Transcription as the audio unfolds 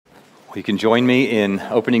You can join me in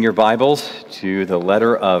opening your Bibles to the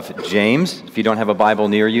letter of James. If you don't have a Bible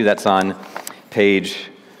near you, that's on page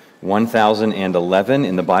 1011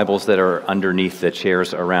 in the Bibles that are underneath the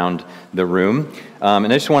chairs around the room. And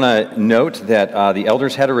I just want to note that the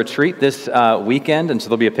elders had a retreat this weekend, and so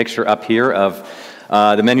there'll be a picture up here of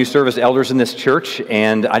the men who serve as elders in this church,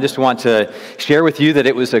 and I just want to share with you that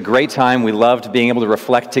it was a great time. We loved being able to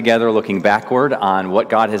reflect together, looking backward on what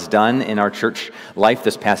God has done in our church life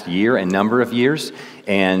this past year and number of years,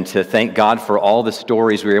 and to thank God for all the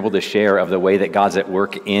stories we were able to share of the way that God's at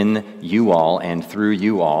work in you all and through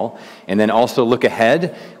you all, and then also look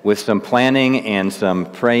ahead with some planning and some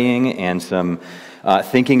praying and some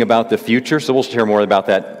thinking about the future. So we'll share more about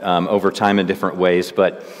that over time in different ways,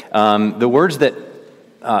 but the words that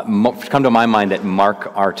come to my mind that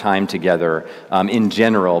mark our time together in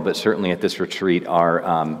general, but certainly at this retreat,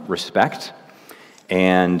 are respect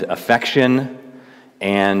and affection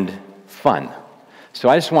and fun. So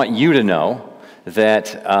I just want you to know that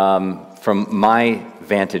from my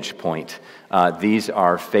vantage point, these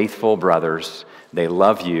are faithful brothers. They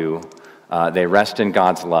love you. They rest in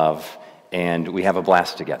God's love, and we have a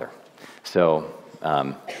blast together. So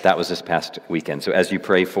that was this past weekend. So as you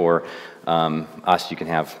pray for us, you can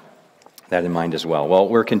have that in mind as well. Well,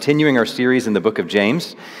 we're continuing our series in the book of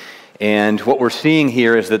James, and what we're seeing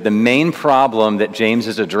here is that the main problem that James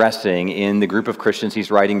is addressing in the group of Christians he's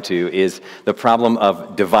writing to is the problem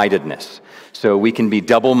of dividedness. So we can be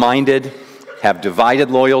double-minded, have divided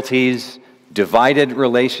loyalties, divided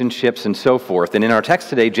relationships, and so forth. And in our text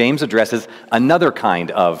today, James addresses another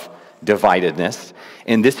kind of dividedness,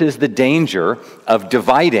 and this is the danger of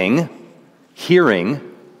dividing hearing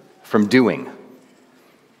from doing.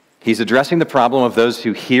 He's addressing the problem of those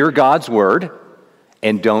who hear God's word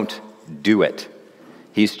and don't do it.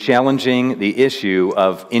 He's challenging the issue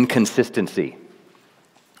of inconsistency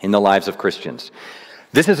in the lives of Christians.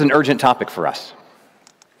 This is an urgent topic for us.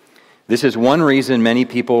 This is one reason many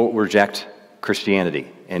people reject Christianity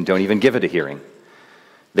and don't even give it a hearing.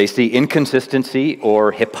 They see inconsistency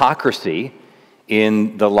or hypocrisy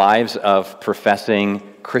in the lives of professing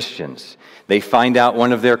Christians. They find out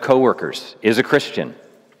one of their coworkers is a Christian,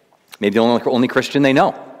 maybe the only Christian they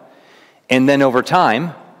know. And then over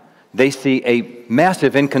time, they see a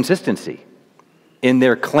massive inconsistency in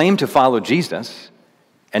their claim to follow Jesus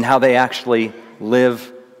and how they actually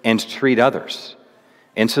live and treat others.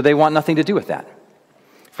 And so they want nothing to do with that.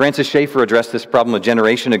 Francis Schaeffer addressed this problem a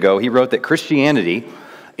generation ago. He wrote that Christianity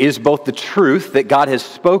is both the truth that God has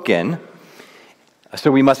spoken,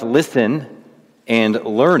 so we must listen and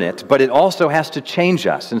learn it, but it also has to change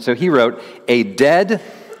us. And so he wrote, a dead,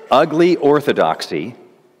 ugly orthodoxy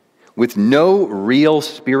with no real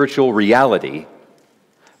spiritual reality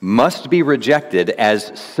must be rejected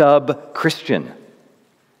as sub-Christian.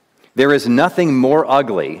 There is nothing more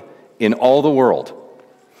ugly in all the world,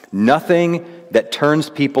 nothing that turns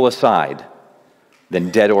people aside than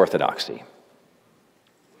dead orthodoxy.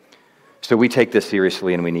 So we take this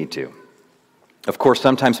seriously, and we need to. Of course,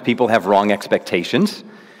 sometimes people have wrong expectations.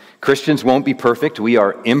 Christians won't be perfect. We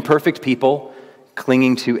are imperfect people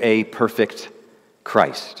clinging to a perfect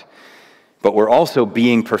Christ. But we're also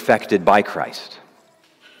being perfected by Christ.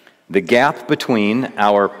 The gap between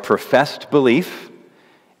our professed belief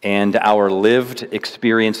and our lived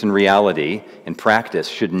experience and reality and practice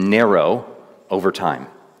should narrow over time.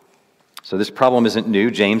 So this problem isn't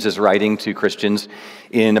new. James is writing to Christians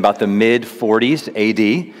in about the mid-40s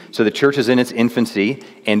AD. So the church is in its infancy,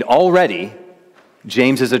 and already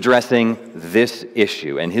James is addressing this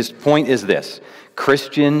issue. And his point is this: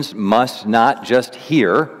 Christians must not just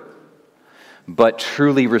hear, but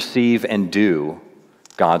truly receive and do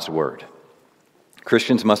God's word.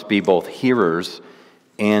 Christians must be both hearers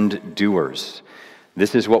and doers.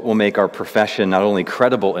 This is what will make our profession not only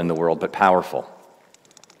credible in the world, but powerful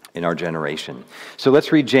in our generation. So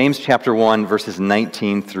let's read James chapter 1, verses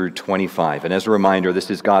 19 through 25. And as a reminder, this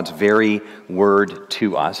is God's very word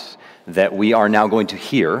to us that we are now going to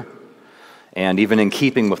hear. And even in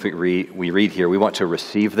keeping with what we read here, we want to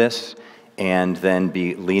receive this and then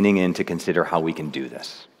be leaning in to consider how we can do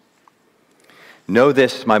this. Know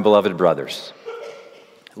this, my beloved brothers.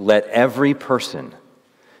 Let every person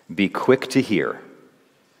be quick to hear,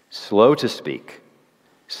 slow to speak,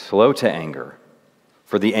 slow to anger,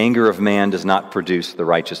 for the anger of man does not produce the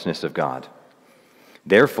righteousness of God.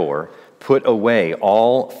 Therefore, put away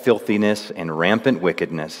all filthiness and rampant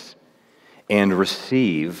wickedness, and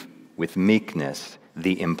receive with meekness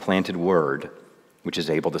the implanted word, which is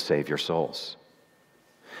able to save your souls.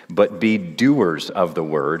 But be doers of the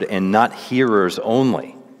word, and not hearers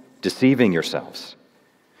only, deceiving yourselves.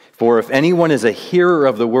 For if anyone is a hearer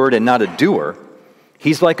of the word and not a doer,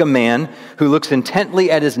 he's like a man who looks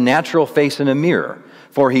intently at his natural face in a mirror.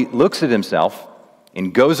 For he looks at himself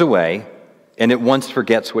and goes away and at once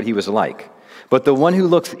forgets what he was like. But the one who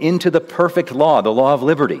looks into the perfect law, the law of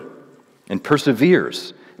liberty, and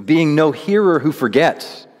perseveres, being no hearer who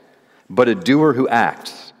forgets, but a doer who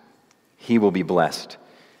acts, he will be blessed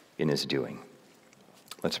in his doing.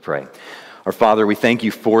 Let's pray. Our Father, we thank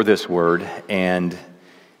you for this word, and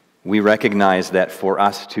we recognize that for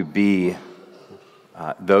us to be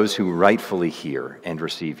those who rightfully hear and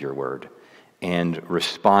receive your word and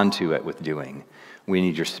respond to it with doing, we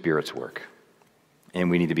need your Spirit's work.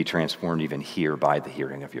 And we need to be transformed even here by the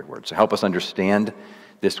hearing of your word. So help us understand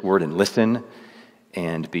this word and listen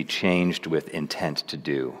and be changed with intent to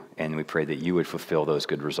do. And we pray that you would fulfill those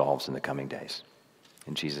good resolves in the coming days.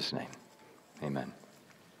 In Jesus' name, amen.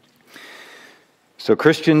 So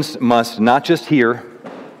Christians must not just hear,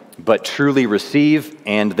 but truly receive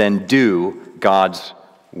and then do God's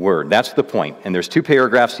word. That's the point. And there's 2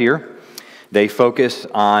 paragraphs here. They focus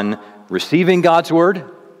on receiving God's word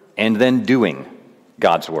and then doing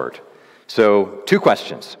God's word. So 2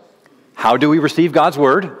 questions. How do we receive God's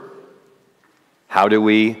word? How do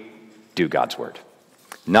we do God's word?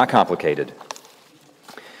 Not complicated.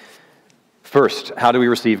 First, how do we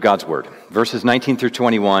receive God's word? Verses 19 through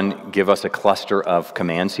 21 give us a cluster of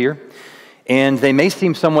commands here, and they may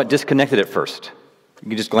seem somewhat disconnected at first. You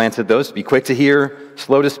can just glance at those. Be quick to hear,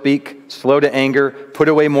 slow to speak, slow to anger, put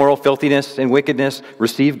away moral filthiness and wickedness,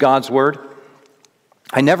 receive God's word.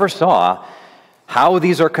 I never saw how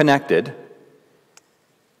these are connected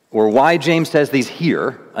or why James says these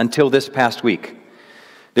here until this past week.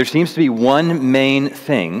 There seems to be one main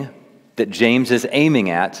thing that James is aiming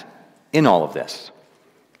at in all of this.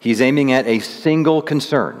 He's aiming at a single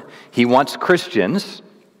concern. He wants Christians,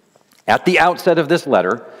 at the outset of this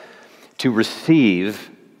letter, to receive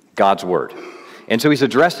God's word. And so he's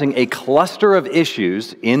addressing a cluster of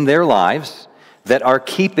issues in their lives that are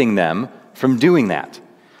keeping them from doing that.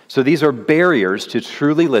 So these are barriers to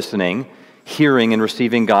truly listening, hearing, and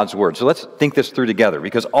receiving God's word. So let's think this through together,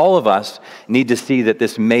 because all of us need to see that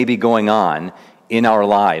this may be going on in our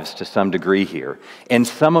lives to some degree here. And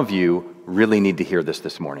some of you really need to hear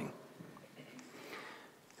this morning.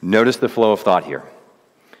 Notice the flow of thought here.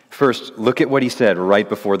 First, look at what he said right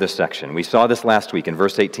before this section. We saw this last week in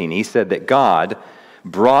verse 18. He said that God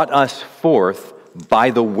brought us forth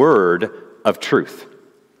by the word of truth.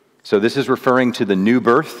 So this is referring to the new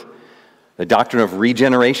birth, the doctrine of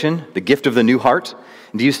regeneration, the gift of the new heart.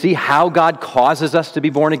 Do you see how God causes us to be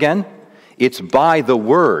born again? It's by the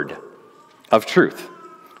word of truth.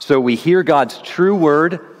 So we hear God's true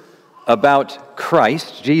word about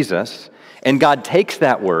Christ, Jesus, and God takes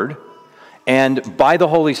that word and by the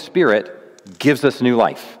Holy Spirit gives us new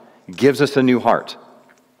life, gives us a new heart,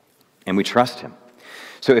 and we trust him.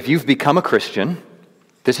 So if you've become a Christian,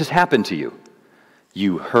 this has happened to you.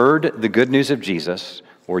 You heard the good news of Jesus,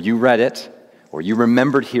 or you read it, or you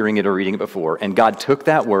remembered hearing it or reading it before, and God took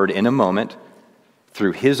that word in a moment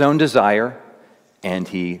through his own desire, and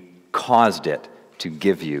he caused it to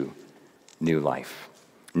give you new life.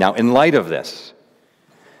 Now, in light of this,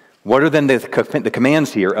 what are then the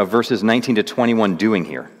commands here of verses 19 to 21 doing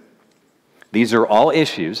here? These are all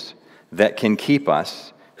issues that can keep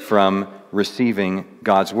us from receiving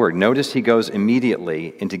God's word. Notice he goes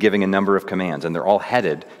immediately into giving a number of commands, and they're all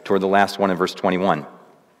headed toward the last one in verse 21.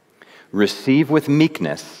 Receive with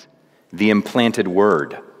meekness the implanted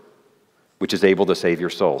word, which is able to save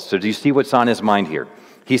your souls. So do you see what's on his mind here?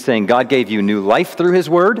 He's saying God gave you new life through his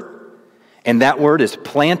word, and that word is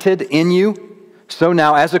planted in you. So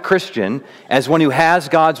now, as a Christian, as one who has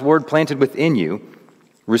God's word planted within you,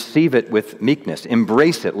 receive it with meekness.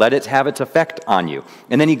 Embrace it. Let it have its effect on you.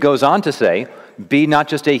 And then he goes on to say, be not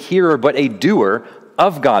just a hearer, but a doer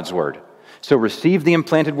of God's word. So receive the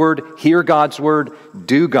implanted word, hear God's word,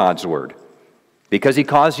 do God's word. Because he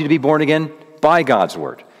caused you to be born again by God's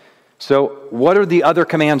word. So what are the other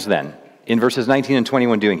commands then in verses 19 and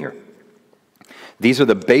 21 doing here? These are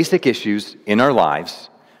the basic issues in our lives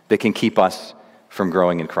that can keep us from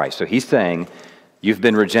growing in Christ. So he's saying, you've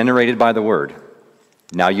been regenerated by the word.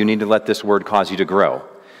 Now you need to let this word cause you to grow.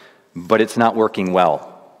 But it's not working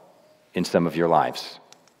well in some of your lives.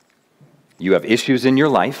 You have issues in your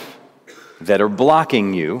life that are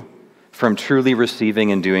blocking you from truly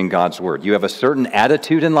receiving and doing God's word. You have a certain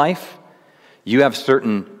attitude in life. You have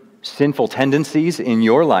certain sinful tendencies in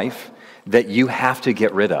your life that you have to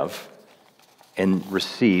get rid of and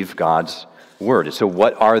receive God's word. So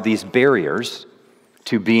what are these barriers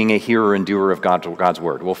to being a hearer and doer of God's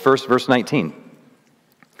word? Well, first, verse 19.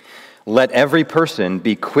 Let every person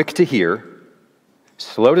be quick to hear,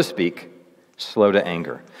 slow to speak, slow to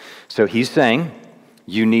anger. So he's saying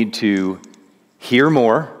you need to hear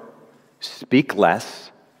more, speak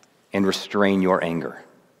less, and restrain your anger.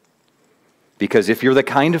 Because if you're the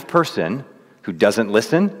kind of person who doesn't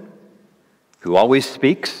listen, who always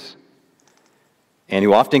speaks, and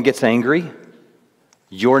who often gets angry,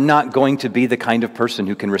 you're not going to be the kind of person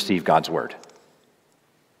who can receive God's word.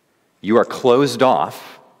 You are closed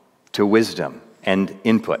off to wisdom and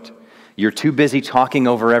input. You're too busy talking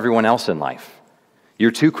over everyone else in life.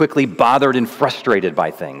 You're too quickly bothered and frustrated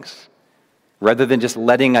by things, rather than just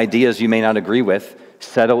letting ideas you may not agree with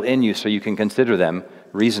settle in you so you can consider them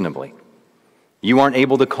reasonably. You aren't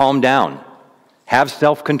able to calm down, have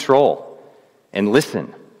self-control, and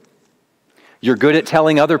listen. You're good at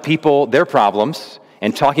telling other people their problems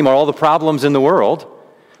and talking about all the problems in the world,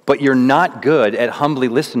 but you're not good at humbly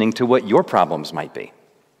listening to what your problems might be.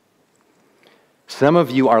 Some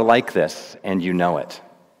of you are like this, and you know it.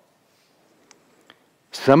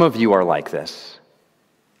 Some of you are like this,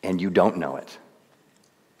 and you don't know it.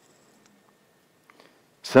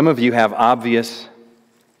 Some of you have obvious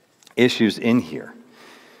issues in here.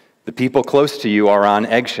 The people close to you are on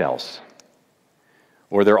eggshells,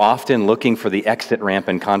 or they're often looking for the exit ramp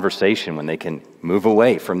in conversation when they can move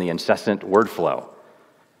away from the incessant word flow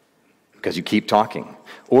because you keep talking.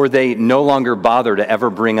 Or they no longer bother to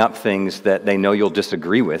ever bring up things that they know you'll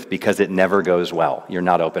disagree with because it never goes well. You're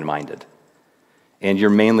not open-minded. And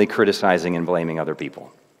you're mainly criticizing and blaming other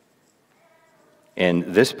people. And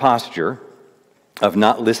this posture of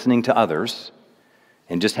not listening to others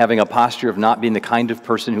and just having a posture of not being the kind of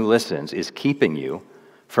person who listens is keeping you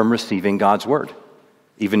from receiving God's word,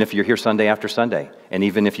 even if you're here Sunday after Sunday, and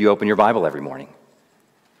even if you open your Bible every morning.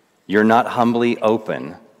 You're not humbly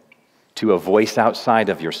open to a voice outside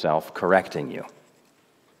of yourself correcting you.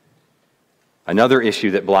 Another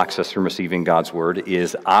issue that blocks us from receiving God's word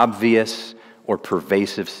is obvious or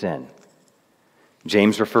pervasive sin.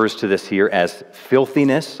 James refers to this here as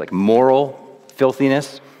filthiness, like moral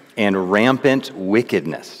filthiness, and rampant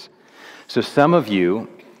wickedness. So some of you,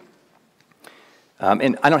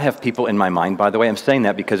 and I don't have people in my mind, by the way. I'm saying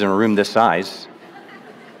that because in a room this size,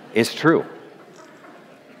 it's true.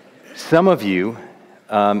 Some of you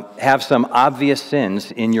have some obvious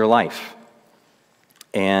sins in your life,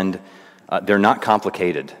 and they're not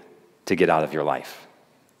complicated to get out of your life.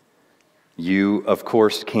 You, of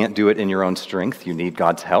course, can't do it in your own strength. You need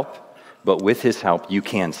God's help, but with his help, you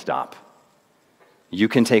can stop. You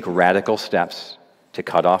can take radical steps to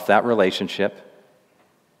cut off that relationship,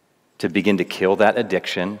 to begin to kill that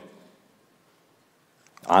addiction,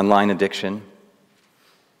 online addiction,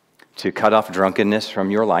 to cut off drunkenness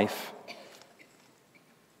from your life.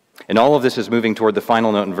 And all of this is moving toward the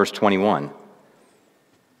final note in verse 21.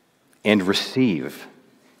 And receive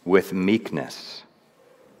with meekness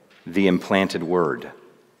the implanted word,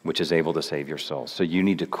 which is able to save your soul. So you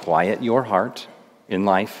need to quiet your heart in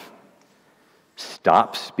life.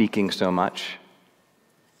 Stop speaking so much.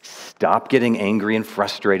 Stop getting angry and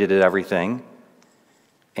frustrated at everything,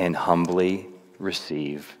 and humbly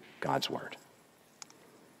receive God's word.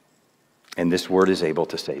 And this word is able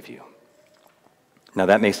to save you. Now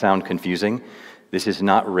that may sound confusing. This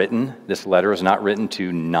letter is not written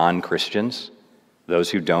to non-Christians, those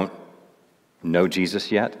who don't know Jesus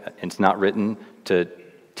yet. It's not written to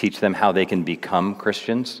teach them how they can become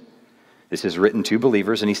Christians. This is written to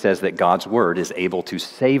believers, and he says that God's word is able to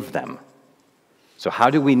save them. So how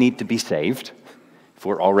do we need to be saved if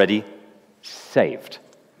we're already saved?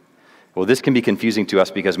 Well, this can be confusing to us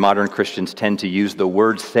because modern Christians tend to use the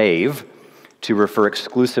word save to refer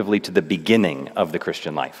exclusively to the beginning of the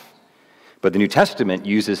Christian life. But the New Testament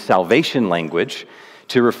uses salvation language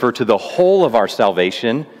to refer to the whole of our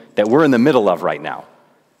salvation that we're in the middle of right now.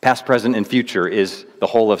 Past, present, and future is the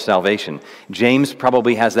whole of salvation. James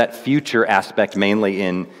probably has that future aspect mainly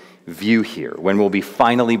in view here, when we'll be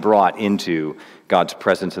finally brought into God's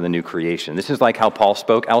presence in the new creation. This is like how Paul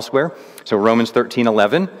spoke elsewhere. So Romans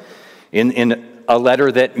 13:11, in a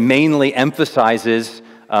letter that mainly emphasizes,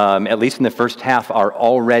 at least in the first half, our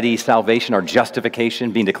already salvation, our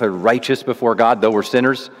justification, being declared righteous before God, though we're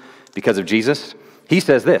sinners because of Jesus. He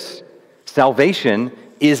says this: salvation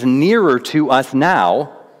is nearer to us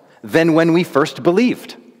now than when we first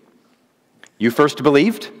believed. You first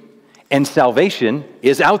believed, and salvation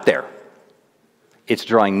is out there. It's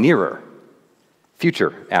drawing nearer.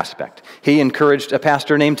 Future aspect. He encouraged a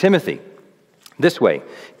pastor named Timothy this way: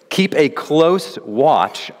 keep a close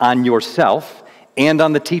watch on yourself and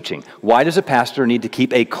on the teaching. Why does a pastor need to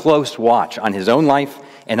keep a close watch on his own life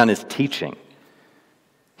and on his teaching?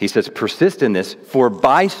 He says, persist in this, for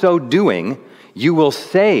by so doing, you will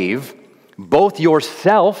save both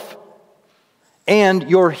yourself and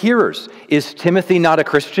your hearers. Is Timothy not a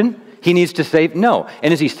Christian? He needs to save? No.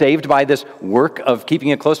 And is he saved by this work of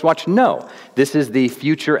keeping a close watch? No. This is the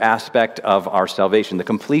future aspect of our salvation, the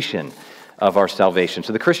completion of our salvation.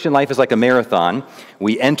 So the Christian life is like a marathon.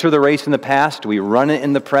 We enter the race in the past, we run it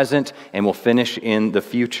in the present, and we'll finish in the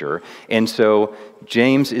future. And so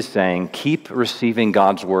James is saying, keep receiving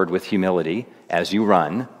God's word with humility as you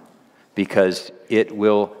run, because it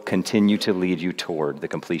will continue to lead you toward the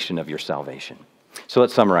completion of your salvation. So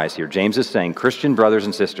let's summarize here. James is saying, Christian brothers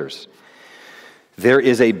and sisters, there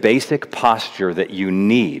is a basic posture that you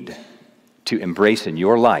need to embrace in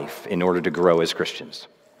your life in order to grow as Christians.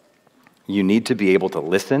 You need to be able to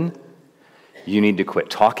listen. You need to quit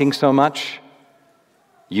talking so much.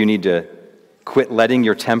 You need to quit letting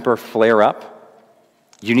your temper flare up.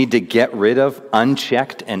 You need to get rid of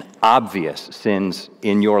unchecked and obvious sins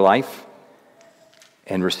in your life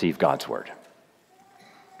and receive God's word.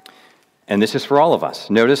 And this is for all of us.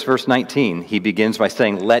 Notice verse 19. He begins by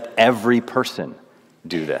saying, let every person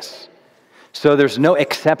do this. So there's no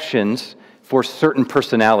exceptions for certain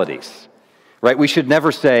personalities, right? We should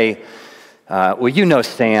never say, well, you know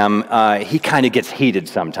Sam, he kind of gets heated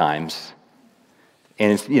sometimes.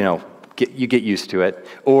 And, it's, you get used to it.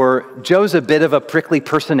 Or Joe's a bit of a prickly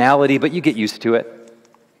personality, but you get used to it.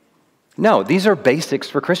 No, these are basics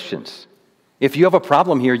for Christians. If you have a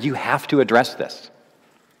problem here, you have to address this.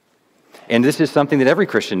 And this is something that every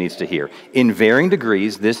Christian needs to hear. In varying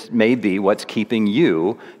degrees, this may be what's keeping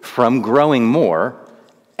you from growing more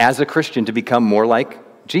as a Christian to become more like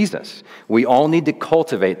Jesus. We all need to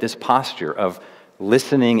cultivate this posture of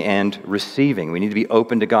listening and receiving. We need to be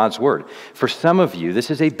open to God's word. For some of you,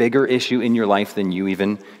 this is a bigger issue in your life than you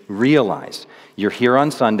even realize. You're here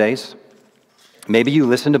on Sundays. Maybe you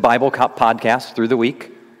listen to Bible podcasts through the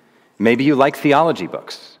week. Maybe you like theology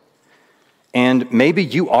books. And maybe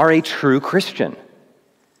you are a true Christian.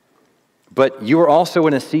 But you are also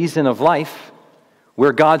in a season of life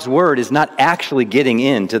where God's word is not actually getting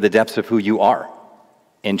into the depths of who you are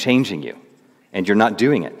and changing you. And you're not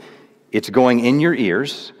doing it. It's going in your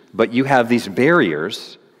ears, but you have these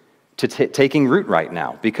barriers to taking root right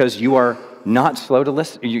now because you are not slow to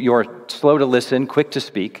listen. You are slow to listen, quick to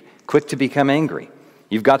speak, quick to become angry.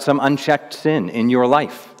 You've got some unchecked sin in your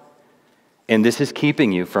life. And this is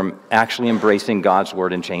keeping you from actually embracing God's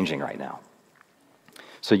word and changing right now.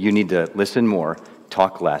 So you need to listen more,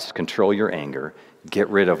 talk less, control your anger, get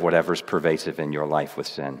rid of whatever's pervasive in your life with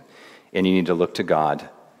sin. And you need to look to God,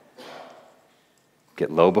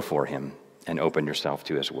 get low before him, and open yourself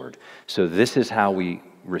to his word. So this is how we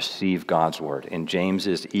receive God's word. And James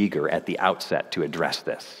is eager at the outset to address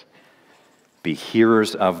this. Be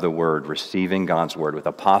hearers of the word, receiving God's word with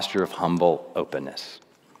a posture of humble openness.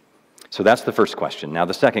 So that's the first question. Now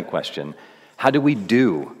the second question, how do we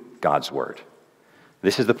do God's word?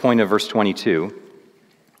 This is the point of verse 22.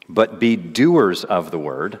 But be doers of the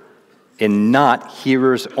word and not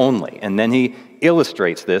hearers only. And then he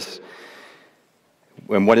illustrates this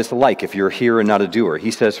and what it's like if you're a hearer and not a doer.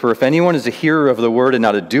 He says, for if anyone is a hearer of the word and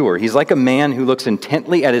not a doer, he's like a man who looks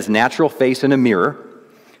intently at his natural face in a mirror,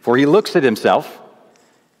 for he looks at himself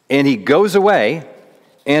and he goes away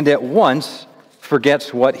and at once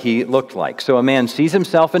forgets what he looked like. So a man sees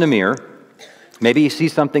himself in a mirror. Maybe he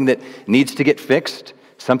sees something that needs to get fixed,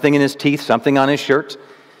 something in his teeth, something on his shirt,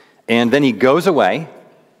 and then he goes away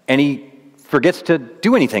and he forgets to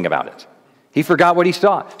do anything about it. He forgot what he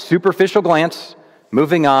saw. Superficial glance,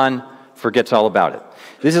 moving on, forgets all about it.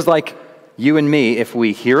 This is like you and me if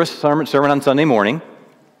we hear a sermon on Sunday morning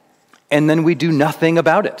and then we do nothing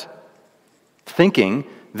about it, thinking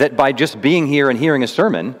that by just being here and hearing a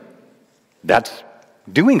sermon, that's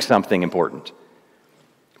doing something important.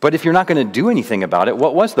 But if you're not going to do anything about it,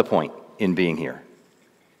 what was the point in being here?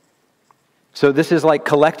 So this is like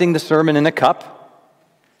collecting the sermon in a cup,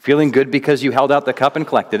 feeling good because you held out the cup and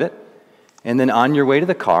collected it, and then on your way to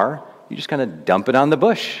the car, you just kind of dump it on the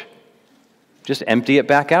bush. Just empty it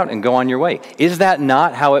back out and go on your way. Is that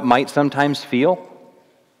not how it might sometimes feel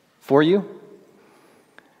for you?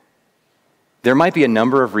 There might be a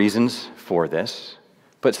number of reasons for this.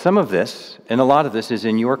 But some of this, and a lot of this, is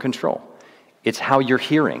in your control. It's how you're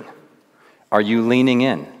hearing. Are you leaning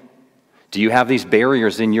in? Do you have these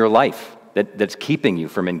barriers in your life that's keeping you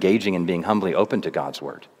from engaging and being humbly open to God's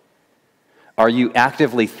word? Are you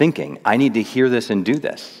actively thinking, I need to hear this and do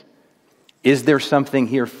this? Is there something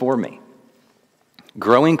here for me?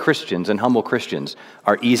 Growing Christians and humble Christians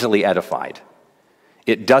are easily edified.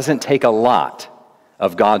 It doesn't take a lot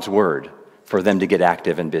of God's word for them to get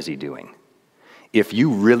active and busy doing. if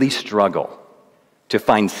you really struggle to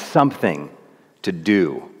find something to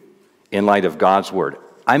do in light of God's word,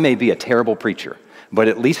 I may be a terrible preacher, but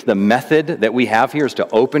at least the method that we have here is to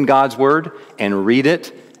open God's word and read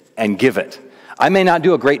it and give it. I may not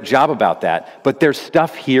do a great job about that, but there's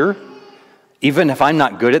stuff here, even if I'm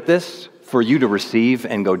not good at this, for you to receive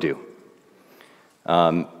and go do.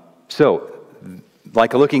 So,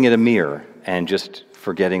 like looking at a mirror and just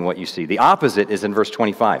forgetting what you see. The opposite is in verse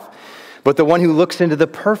 25. But the one who looks into the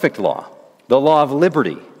perfect law, the law of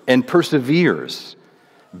liberty, and perseveres,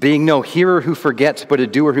 being no hearer who forgets, but a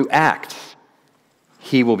doer who acts,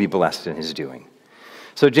 he will be blessed in his doing.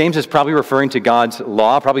 So James is probably referring to God's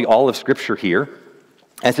law, probably all of Scripture here,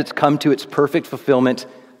 as it's come to its perfect fulfillment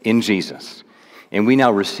in Jesus. And we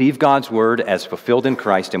now receive God's word as fulfilled in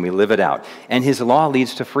Christ, and we live it out. And his law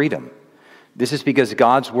leads to freedom. This is because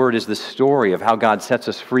God's word is the story of how God sets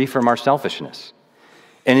us free from our selfishness.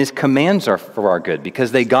 And his commands are for our good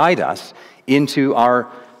because they guide us into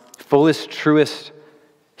our fullest, truest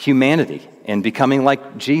humanity and becoming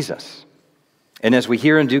like Jesus. And as we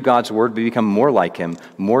hear and do God's word, we become more like him,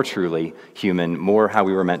 more truly human, more how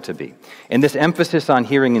we were meant to be. And this emphasis on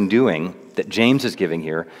hearing and doing that James is giving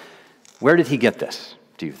here, where did he get this,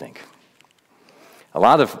 do you think? A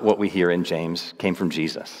lot of what we hear in James came from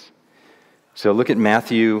Jesus. So look at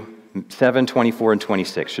Matthew 7, 24 and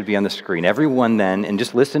 26. Should be on the screen. Everyone then, and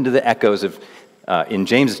just listen to the echoes of in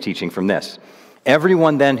James's teaching from this.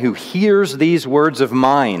 Everyone then who hears these words of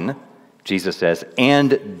mine, Jesus says,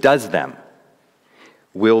 and does them,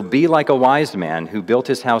 will be like a wise man who built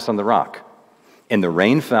his house on the rock. And the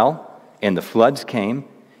rain fell, and the floods came,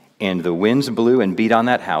 and the winds blew and beat on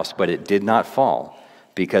that house, but it did not fall,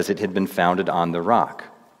 because it had been founded on the rock.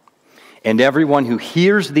 And everyone who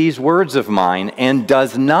hears these words of mine and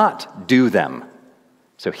does not do them,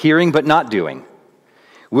 so hearing but not doing,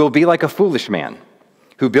 will be like a foolish man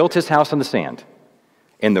who built his house on the sand.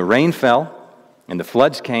 And the rain fell, and the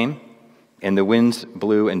floods came, and the winds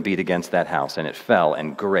blew and beat against that house, and it fell,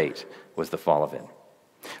 and great was the fall of it.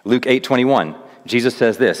 Luke 8:21, Jesus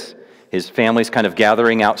says this. His family's kind of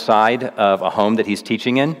gathering outside of a home that he's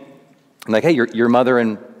teaching in. Like, hey, your mother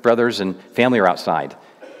and brothers and family are outside.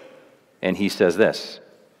 And he says this,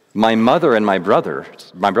 my mother and my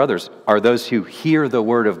brothers are those who hear the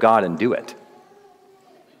word of God and do it.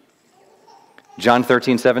 John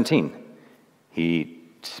 13:17, he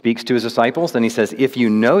speaks to his disciples, and he says, if you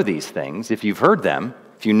know these things, if you've heard them,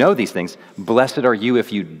 if you know these things, blessed are you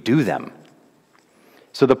if you do them.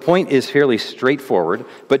 So the point is fairly straightforward,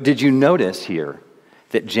 but did you notice here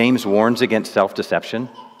that James warns against self-deception?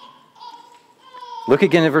 Look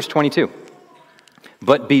again at verse 22.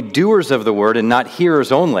 But be doers of the word and not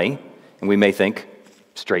hearers only, and we may think,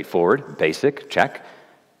 straightforward, basic, check,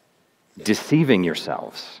 deceiving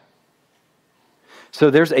yourselves.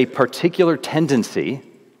 So there's a particular tendency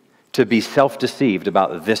to be self-deceived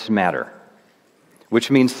about this matter, which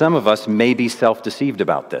means some of us may be self-deceived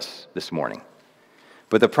about this morning.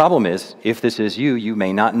 But the problem is, if this is you, you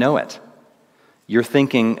may not know it. You're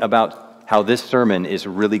thinking about how this sermon is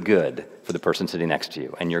really good for the person sitting next to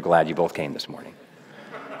you, and you're glad you both came this morning.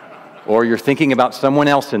 Or you're thinking about someone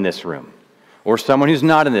else in this room, or someone who's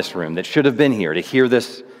not in this room that should have been here to hear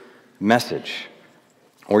this message.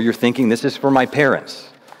 Or you're thinking, this is for my parents.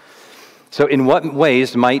 So in what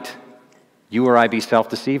ways might you or I be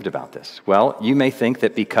self-deceived about this? Well, you may think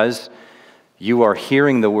that because you are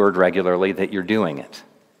hearing the word regularly that you're doing it.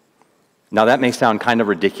 Now that may sound kind of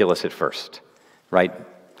ridiculous at first, right?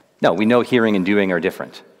 No, we know hearing and doing are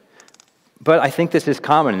different. But I think this is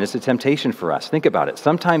common and it's a temptation for us. Think about it.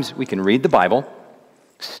 Sometimes we can read the Bible,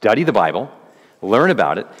 study the Bible, learn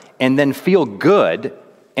about it, and then feel good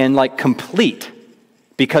and like complete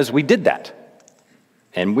because we did that.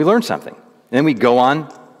 And we learned something. And then we go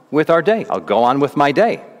on with our day. I'll go on with my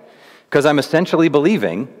day. Because I'm essentially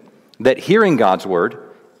believing that hearing God's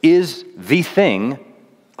word is the thing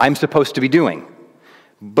I'm supposed to be doing.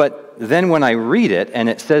 But then when I read it and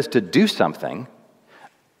it says to do something,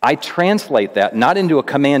 I translate that not into a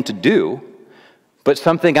command to do, but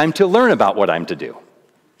something I'm to learn about what I'm to do.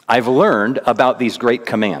 I've learned about these great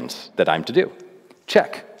commands that I'm to do.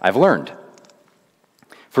 Check, I've learned.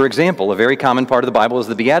 For example, a very common part of the Bible is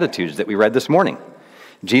the Beatitudes that we read this morning.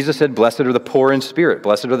 Jesus said, blessed are the poor in spirit,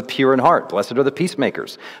 blessed are the pure in heart, blessed are the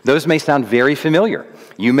peacemakers. Those may sound very familiar.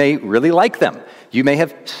 You may really like them. You may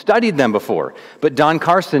have studied them before. But Don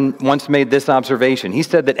Carson once made this observation. He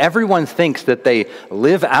said that everyone thinks that they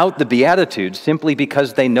live out the Beatitudes simply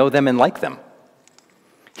because they know them and like them.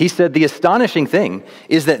 He said the astonishing thing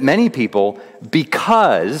is that many people,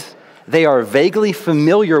 because they are vaguely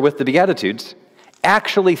familiar with the Beatitudes,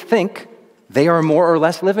 actually think they are more or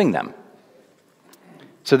less living them.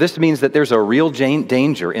 So this means that there's a real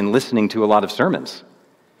danger in listening to a lot of sermons.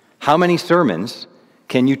 How many sermons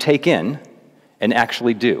can you take in and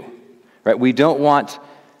actually do? Right? We don't want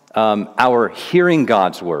our hearing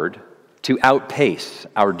God's word to outpace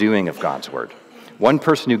our doing of God's word. One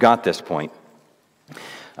person who got this point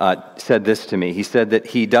said this to me. He said that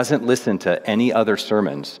he doesn't listen to any other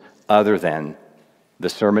sermons other than the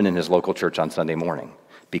sermon in his local church on Sunday morning,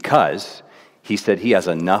 because he said he has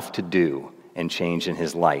enough to do and change in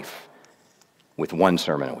his life with one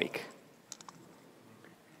sermon a week.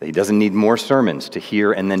 That he doesn't need more sermons to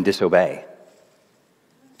hear and then disobey.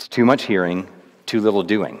 It's too much hearing, too little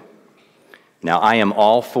doing. Now, I am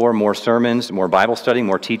all for more sermons, more Bible study,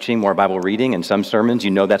 more teaching, more Bible reading, and some sermons,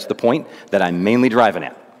 you know that's the point that I'm mainly driving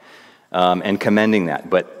at, and commending that.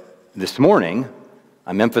 But this morning,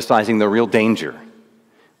 I'm emphasizing the real danger.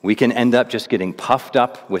 We can end up just getting puffed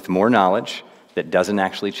up with more knowledge that doesn't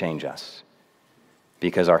actually change us,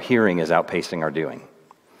 because our hearing is outpacing our doing.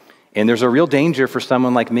 And there's a real danger for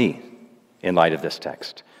someone like me, in light of this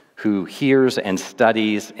text, who hears and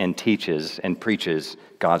studies and teaches and preaches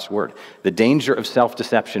God's word. The danger of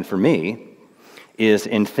self-deception for me is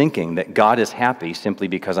in thinking that God is happy simply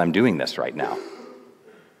because I'm doing this right now.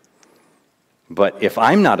 But if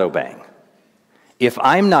I'm not obeying, if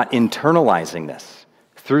I'm not internalizing this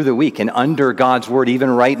through the week and under God's word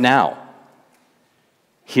even right now,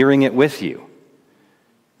 hearing it with you,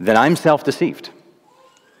 then I'm self-deceived.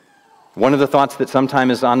 One of the thoughts that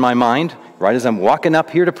sometimes is on my mind, right as I'm walking up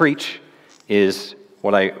here to preach, is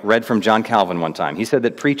what I read from John Calvin one time. He said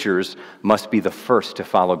that preachers must be the first to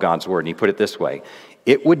follow God's word. And he put it this way: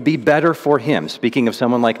 it would be better for him, speaking of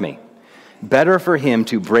someone like me, better for him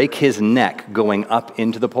to break his neck going up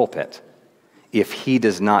into the pulpit if he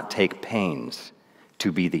does not take pains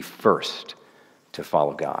to be the first to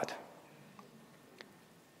follow God.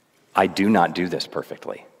 I do not do this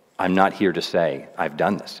perfectly. I'm not here to say I've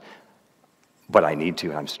done this, but I need to,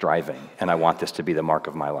 and I'm striving, and I want this to be the mark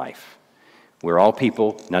of my life. We're all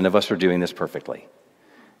people. None of us are doing this perfectly,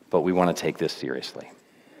 but we want to take this seriously.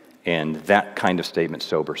 And that kind of statement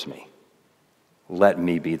sobers me. Let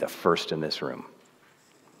me be the first in this room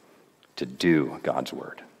to do God's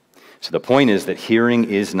word. So the point is that hearing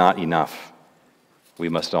is not enough. We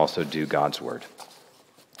must also do God's word.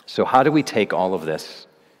 So how do we take all of this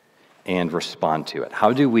and respond to it?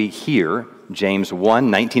 How do we hear James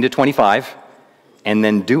 1:19-25 and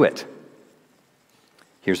then do it?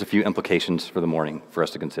 Here's a few implications for the morning for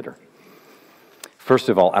us to consider. First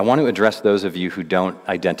of all, I want to address those of you who don't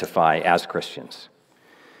identify as Christians.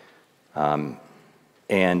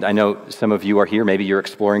 And I know some of you are here, maybe you're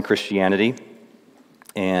exploring Christianity,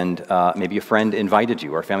 and maybe a friend invited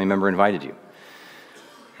you or a family member invited you.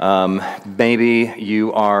 Maybe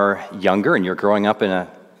you are younger and you're growing up in a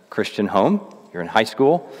Christian home, you're in high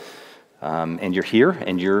school, and you're here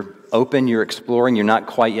and you're open, you're exploring, you're not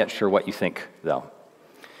quite yet sure what you think, though.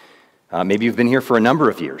 Maybe you've been here for a number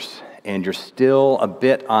of years and you're still a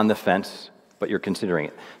bit on the fence, but you're considering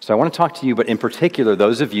it. So I want to talk to you, but in particular,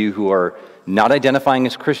 those of you who are not identifying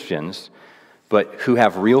as Christians, but who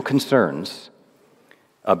have real concerns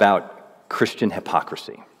about Christian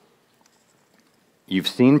hypocrisy. You've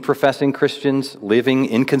seen professing Christians living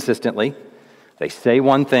inconsistently. They say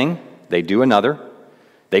one thing, they do another.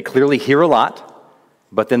 They clearly hear a lot,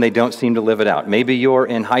 but then they don't seem to live it out. Maybe you're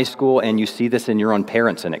in high school and you see this in your own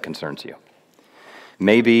parents and it concerns you.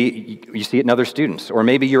 Maybe you see it in other students, or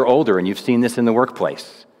maybe you're older and you've seen this in the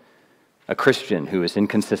workplace. A Christian who is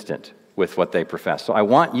inconsistent with what they profess. So I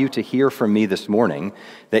want you to hear from me this morning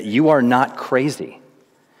that you are not crazy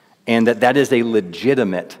and that that is a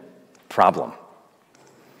legitimate problem.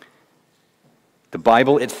 The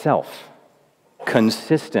Bible itself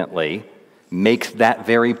consistently makes that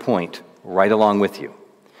very point right along with you.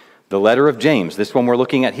 The letter of James, this one we're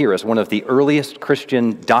looking at here, is one of the earliest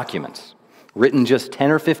Christian documents, written just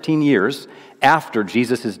 10 or 15 years after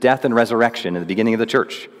Jesus' death and resurrection in the beginning of the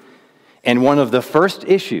church. And one of the first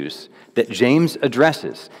issues that James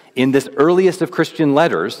addresses in this earliest of Christian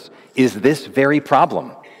letters is this very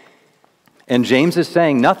problem. And James is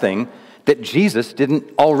saying nothing that Jesus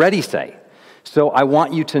didn't already say. So I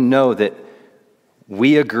want you to know that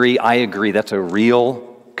we agree, I agree, that's a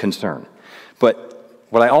real concern. But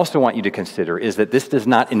what I also want you to consider is that this does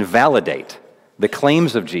not invalidate the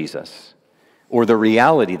claims of Jesus or the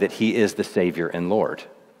reality that he is the Savior and Lord.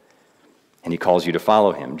 And he calls you to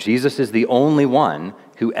follow him. Jesus is the only one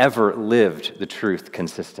who ever lived the truth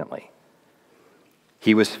consistently.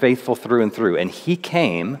 He was faithful through and through, and he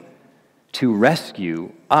came to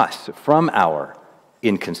rescue us from our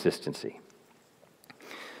inconsistency.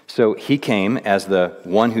 So he came as the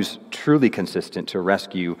one who's truly consistent to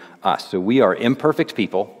rescue us. So we are imperfect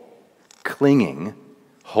people clinging,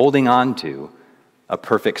 holding on to a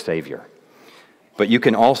perfect Savior. But you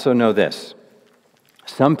can also know this.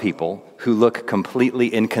 Some people who look completely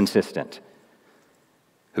inconsistent,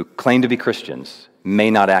 who claim to be Christians,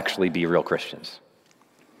 may not actually be real Christians.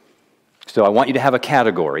 So I want you to have a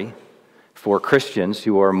category for Christians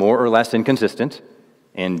who are more or less inconsistent,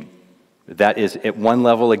 and that is at one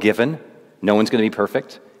level a given. No one's going to be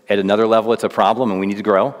perfect. At another level, it's a problem and we need to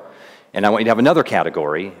grow. And I want you to have another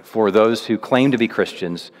category for those who claim to be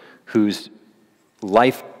Christians whose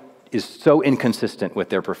life is so inconsistent with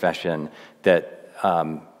their profession that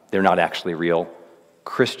they're not actually real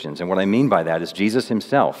Christians. And what I mean by that is Jesus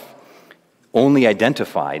himself only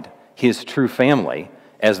identified his true family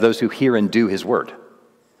as those who hear and do his word.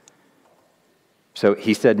 So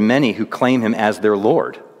he said, many who claim him as their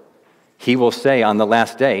Lord, he will say on the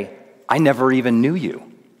last day, I never even knew you.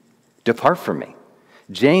 Depart from me.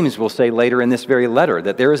 James will say later in this very letter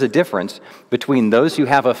that there is a difference between those who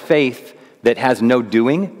have a faith that has no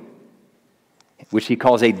doing, which he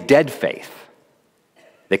calls a dead faith,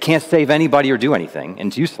 that can't save anybody or do anything and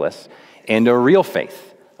it's useless, and a real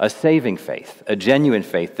faith, a saving faith, a genuine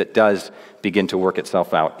faith that does begin to work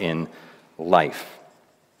itself out in life.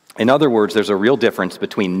 In other words, there's a real difference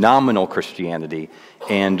between nominal Christianity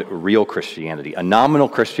and real Christianity. A nominal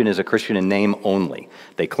Christian is a Christian in name only.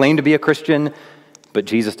 They claim to be a Christian, but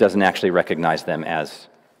Jesus doesn't actually recognize them as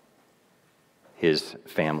his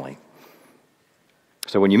family.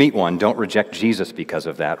 So when you meet one, don't reject Jesus because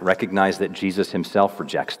of that. Recognize that Jesus himself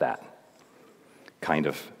rejects that kind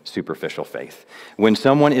of superficial faith. When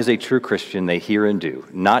someone is a true Christian, they hear and do,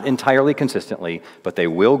 not entirely consistently, but they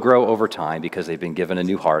will grow over time because they've been given a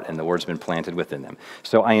new heart and the word's been planted within them.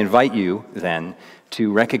 So I invite you then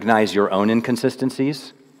to recognize your own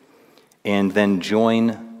inconsistencies and then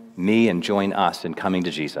join me and join us in coming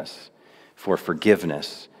to Jesus for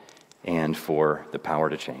forgiveness and for the power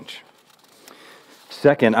to change.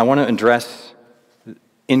 Second, I want to address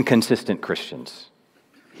inconsistent Christians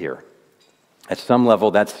here. At some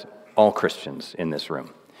level, that's all Christians in this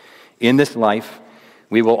room. In this life,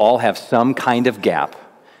 we will all have some kind of gap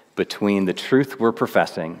between the truth we're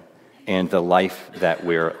professing and the life that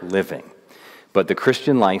we're living. But the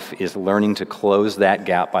Christian life is learning to close that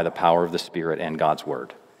gap by the power of the Spirit and God's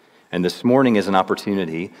Word. And this morning is an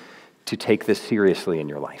opportunity to take this seriously in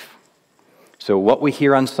your life. So what we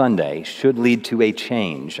hear on Sunday should lead to a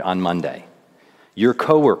change on Monday. Your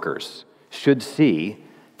coworkers should see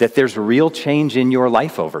that there's real change in your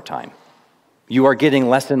life over time. You are getting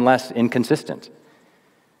less and less inconsistent.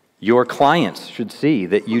 Your clients should see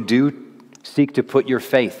that you do seek to put your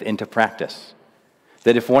faith into practice.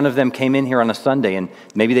 That if one of them came in here on a Sunday and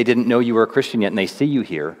maybe they didn't know you were a Christian yet and they see you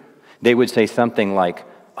here, they would say something like,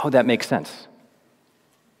 oh, that makes sense.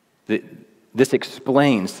 This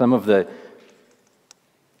explains some of the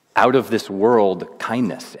out of this world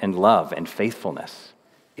kindness and love and faithfulness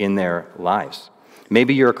in their lives.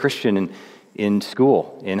 Maybe you're a Christian in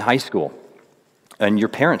school, in high school, and your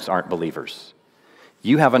parents aren't believers.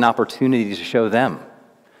 You have an opportunity to show them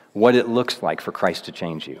what it looks like for Christ to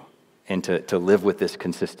change you and to live with this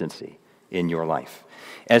consistency in your life.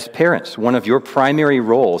 As parents, one of your primary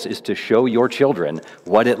roles is to show your children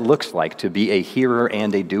what it looks like to be a hearer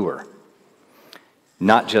and a doer,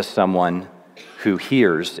 not just someone who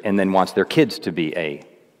hears and then wants their kids to be a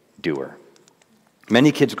doer.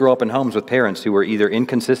 Many kids grow up in homes with parents who are either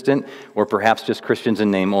inconsistent or perhaps just Christians in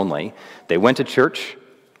name only. They went to church,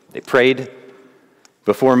 they prayed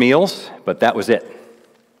before meals, but that was it.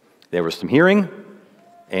 There was some hearing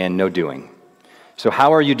and no doing. So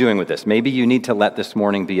how are you doing with this? Maybe you need to let this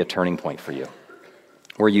morning be a turning point for you,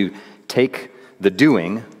 where you take the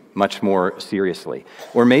doing much more seriously.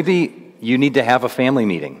 Or maybe you need to have a family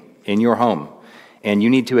meeting in your home, and you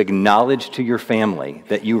need to acknowledge to your family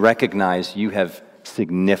that you recognize you have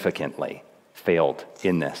significantly failed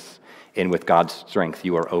in this, and with God's strength,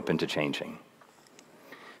 you are open to changing.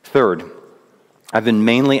 Third, I've been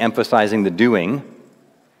mainly emphasizing the doing.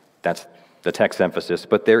 That's the text emphasis,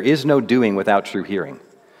 but there is no doing without true hearing.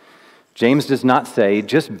 James does not say,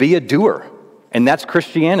 just be a doer, and that's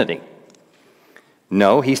Christianity.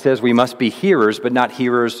 No, he says we must be hearers, but not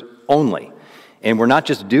hearers only. And we're not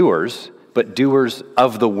just doers, but doers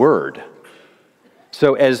of the word.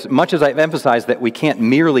 So as much as I've emphasized that we can't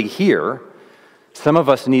merely hear, some of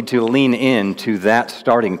us need to lean into that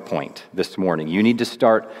starting point this morning. You need to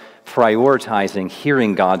start prioritizing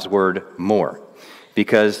hearing God's word more,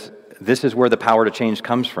 because this is where the power to change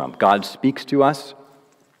comes from. God speaks to us,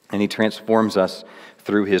 and he transforms us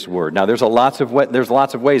through his word. Now, there's lots of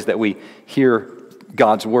ways that we hear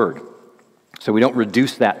God's word. So we don't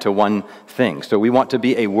reduce that to one thing. So we want to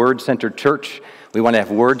be a word-centered church. We want to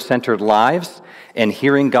have word-centered lives. And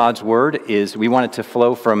hearing God's word we want it to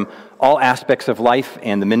flow from all aspects of life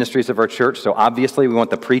and the ministries of our church. So obviously we want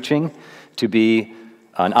the preaching to be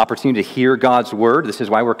an opportunity to hear God's word. This is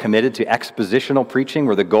why we're committed to expositional preaching,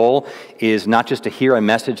 where the goal is not just to hear a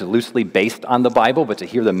message loosely based on the Bible, but to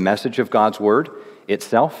hear the message of God's word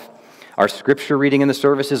itself. Our scripture reading in the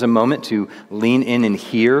service is a moment to lean in and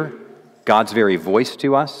hear God's very voice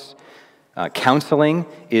to us. Counseling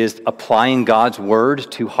is applying God's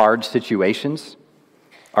word to hard situations.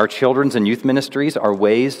 Our children's and youth ministries are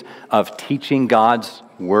ways of teaching God's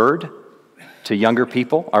word to younger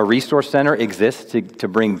people. Our resource center exists to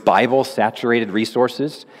bring Bible-saturated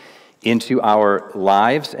resources into our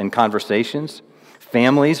lives and conversations.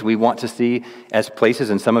 Families, we want to see as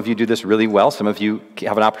places, and some of you do this really well, some of you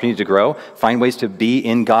have an opportunity to grow, find ways to be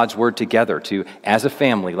in God's word together, to, as a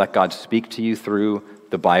family, let God speak to you through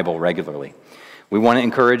the Bible regularly. We want to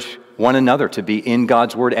encourage one another to be in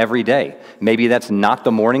God's word every day. Maybe that's not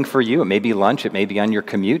the morning for you. It may be lunch. It may be on your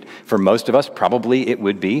commute. For most of us, probably it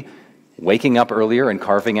would be waking up earlier and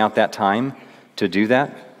carving out that time to do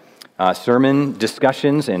that. Sermon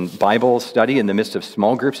discussions and Bible study in the midst of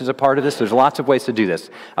small groups is a part of this. There's lots of ways to do this.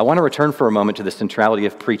 I want to return for a moment to the centrality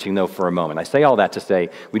of preaching, though, for a moment. I say all that to say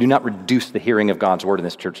we do not reduce the hearing of God's word in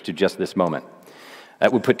this church to just this moment.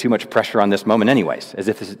 That would put too much pressure on this moment anyways, as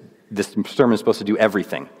if this sermon is supposed to do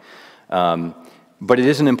everything. But it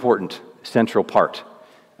is an important central part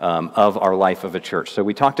of our life of a church. So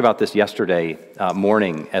we talked about this yesterday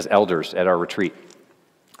morning as elders at our retreat.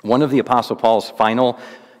 One of the Apostle Paul's final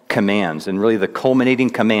commands, and really the culminating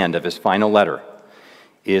command of his final letter,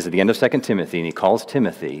 is at the end of 2 Timothy, and he calls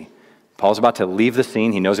Timothy. Paul's about to leave the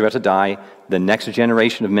scene. He knows he's about to die. The next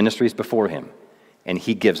generation of ministries before him. And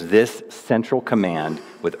he gives this central command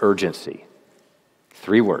with urgency.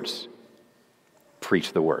 3 words.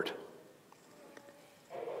 Preach the word.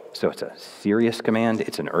 So it's a serious command.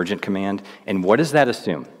 It's an urgent command. And what does that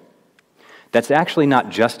assume? That's actually not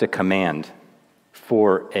just a command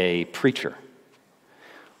for a preacher.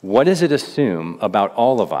 What does it assume about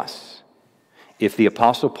all of us if the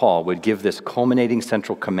Apostle Paul would give this culminating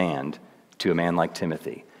central command to a man like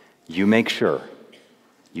Timothy? You make sure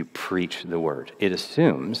you preach the word. It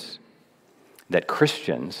assumes that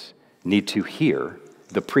Christians need to hear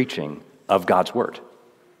the preaching of God's word.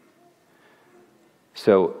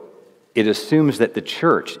 So it assumes that the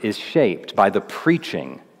church is shaped by the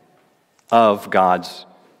preaching of God's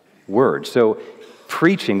word. So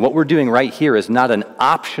preaching, what we're doing right here, is not an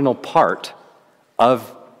optional part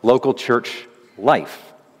of local church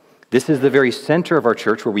life. This is the very center of our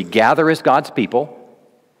church, where we gather as God's people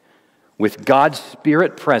with God's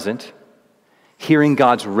Spirit present, hearing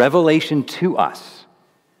God's revelation to us,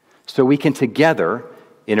 so we can together,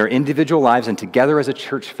 in our individual lives and together as a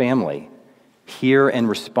church family, hear and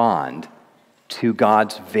respond to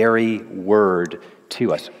God's very word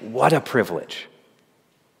to us. What a privilege.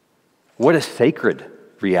 What a sacred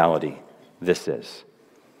reality this is.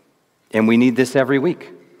 And we need this every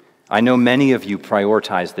week. I know many of you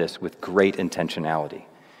prioritize this with great intentionality.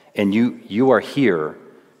 And you are here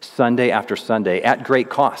Sunday after Sunday at great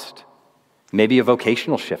cost. Maybe a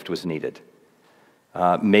vocational shift was needed.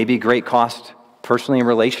 Maybe great cost personally and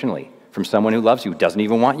relationally from someone who loves you, who doesn't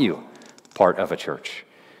even want you part of a church.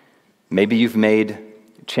 Maybe you've made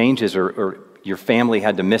changes or your family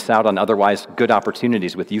had to miss out on otherwise good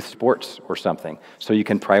opportunities with youth sports or something, so you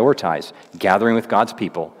can prioritize gathering with God's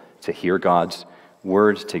people to hear God's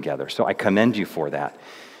word together. So I commend you for that.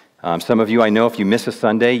 Some of you, I know, if you miss a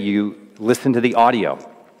Sunday, you listen to the audio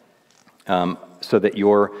so that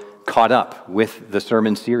you're caught up with the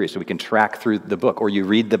sermon series, so we can track through the book, or you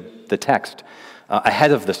read the text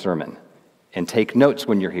ahead of the sermon and take notes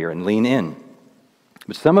when you're here and lean in.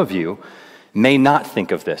 But some of you may not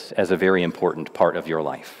think of this as a very important part of your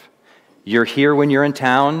life. You're here when you're in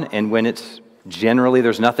town and when it's generally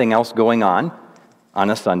there's nothing else going on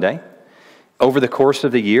a Sunday. Over the course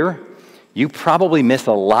of the year, you probably miss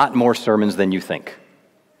a lot more sermons than you think.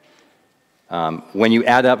 When you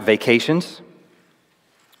add up vacations,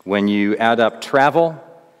 when you add up travel,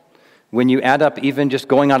 when you add up even just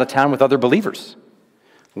going out of town with other believers,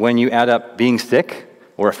 when you add up being sick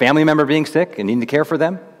or a family member being sick and needing to care for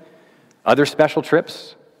them, other special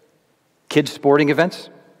trips, kids' sporting events.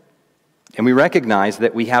 And we recognize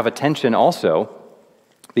that we have a tension also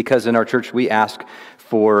because in our church we ask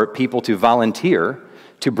for people to volunteer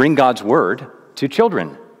to bring God's word to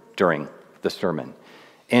children during the sermon.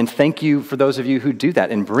 And thank you for those of you who do that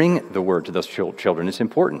and bring the word to those children. It's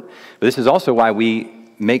important. But this is also why we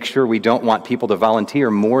make sure we don't want people to volunteer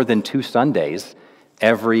more than 2 Sundays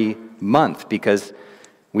every month, because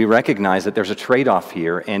we recognize that there's a trade-off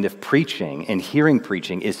here, and if preaching and hearing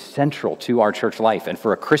preaching is central to our church life and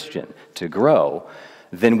for a Christian to grow,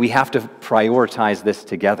 then we have to prioritize this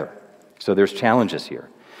together. So there's challenges here.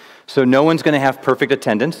 So no one's going to have perfect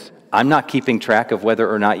attendance. I'm not keeping track of whether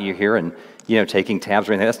or not you're here and taking tabs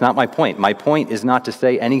or anything. That's not my point. My point is not to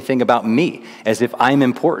say anything about me as if I'm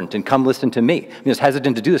important and come listen to me. I was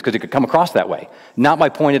hesitant to do this because it could come across that way. Not my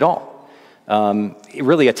point at all.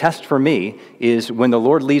 Really, a test for me is when the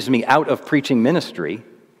Lord leads me out of preaching ministry,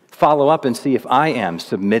 follow up and see if I am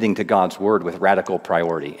submitting to God's word with radical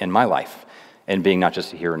priority in my life and being not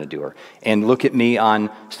just a hearer and a doer. And look at me on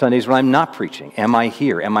Sundays when I'm not preaching. Am I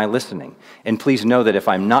here? Am I listening? And please know that if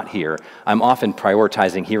I'm not here, I'm often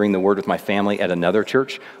prioritizing hearing the word with my family at another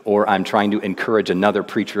church, or I'm trying to encourage another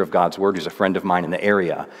preacher of God's word who's a friend of mine in the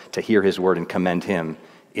area to hear his word and commend him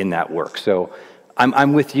in that work. So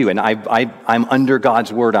I'm with you, and I'm under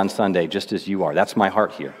God's word on Sunday just as you are. That's my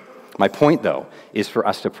heart here. My point, though, is for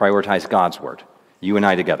us to prioritize God's word, you and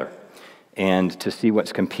I together, and to see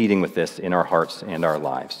what's competing with this in our hearts and our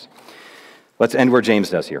lives. Let's end where James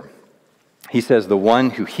does here. He says, the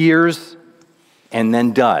one who hears and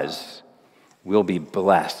then does will be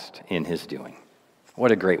blessed in his doing.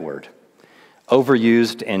 What a great word.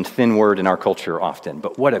 Overused and thin word in our culture often,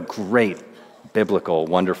 but what a great, biblical,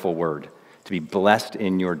 wonderful word to be blessed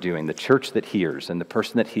in your doing. The church that hears and the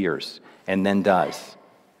person that hears and then does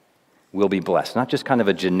will be blessed. Not just kind of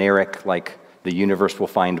a generic, like the universe will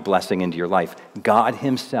find blessing into your life. God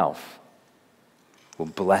himself will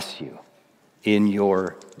bless you in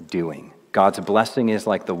your doing. God's blessing is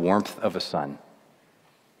like the warmth of a sun,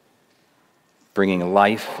 bringing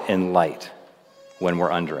life and light when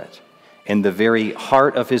we're under it. And the very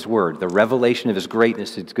heart of his word, the revelation of his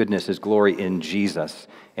greatness, his goodness, his glory in Jesus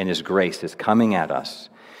and his grace is coming at us.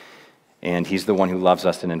 And he's the one who loves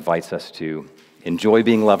us and invites us to enjoy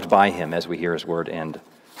being loved by him as we hear his word and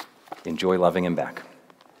enjoy loving him back.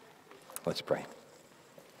 Let's pray.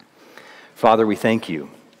 Father, we thank you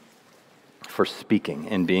for speaking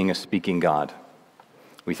and being a speaking God.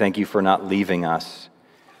 We thank you for not leaving us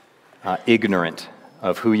ignorant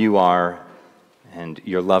of who you are and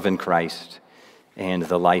your love in Christ and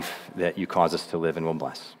the life that you cause us to live and will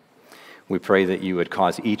bless. We pray that you would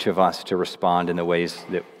cause each of us to respond in the ways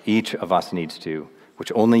that each of us needs to,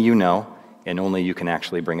 which only you know and only you can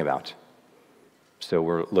actually bring about. So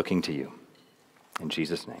we're looking to you. In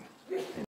Jesus' name.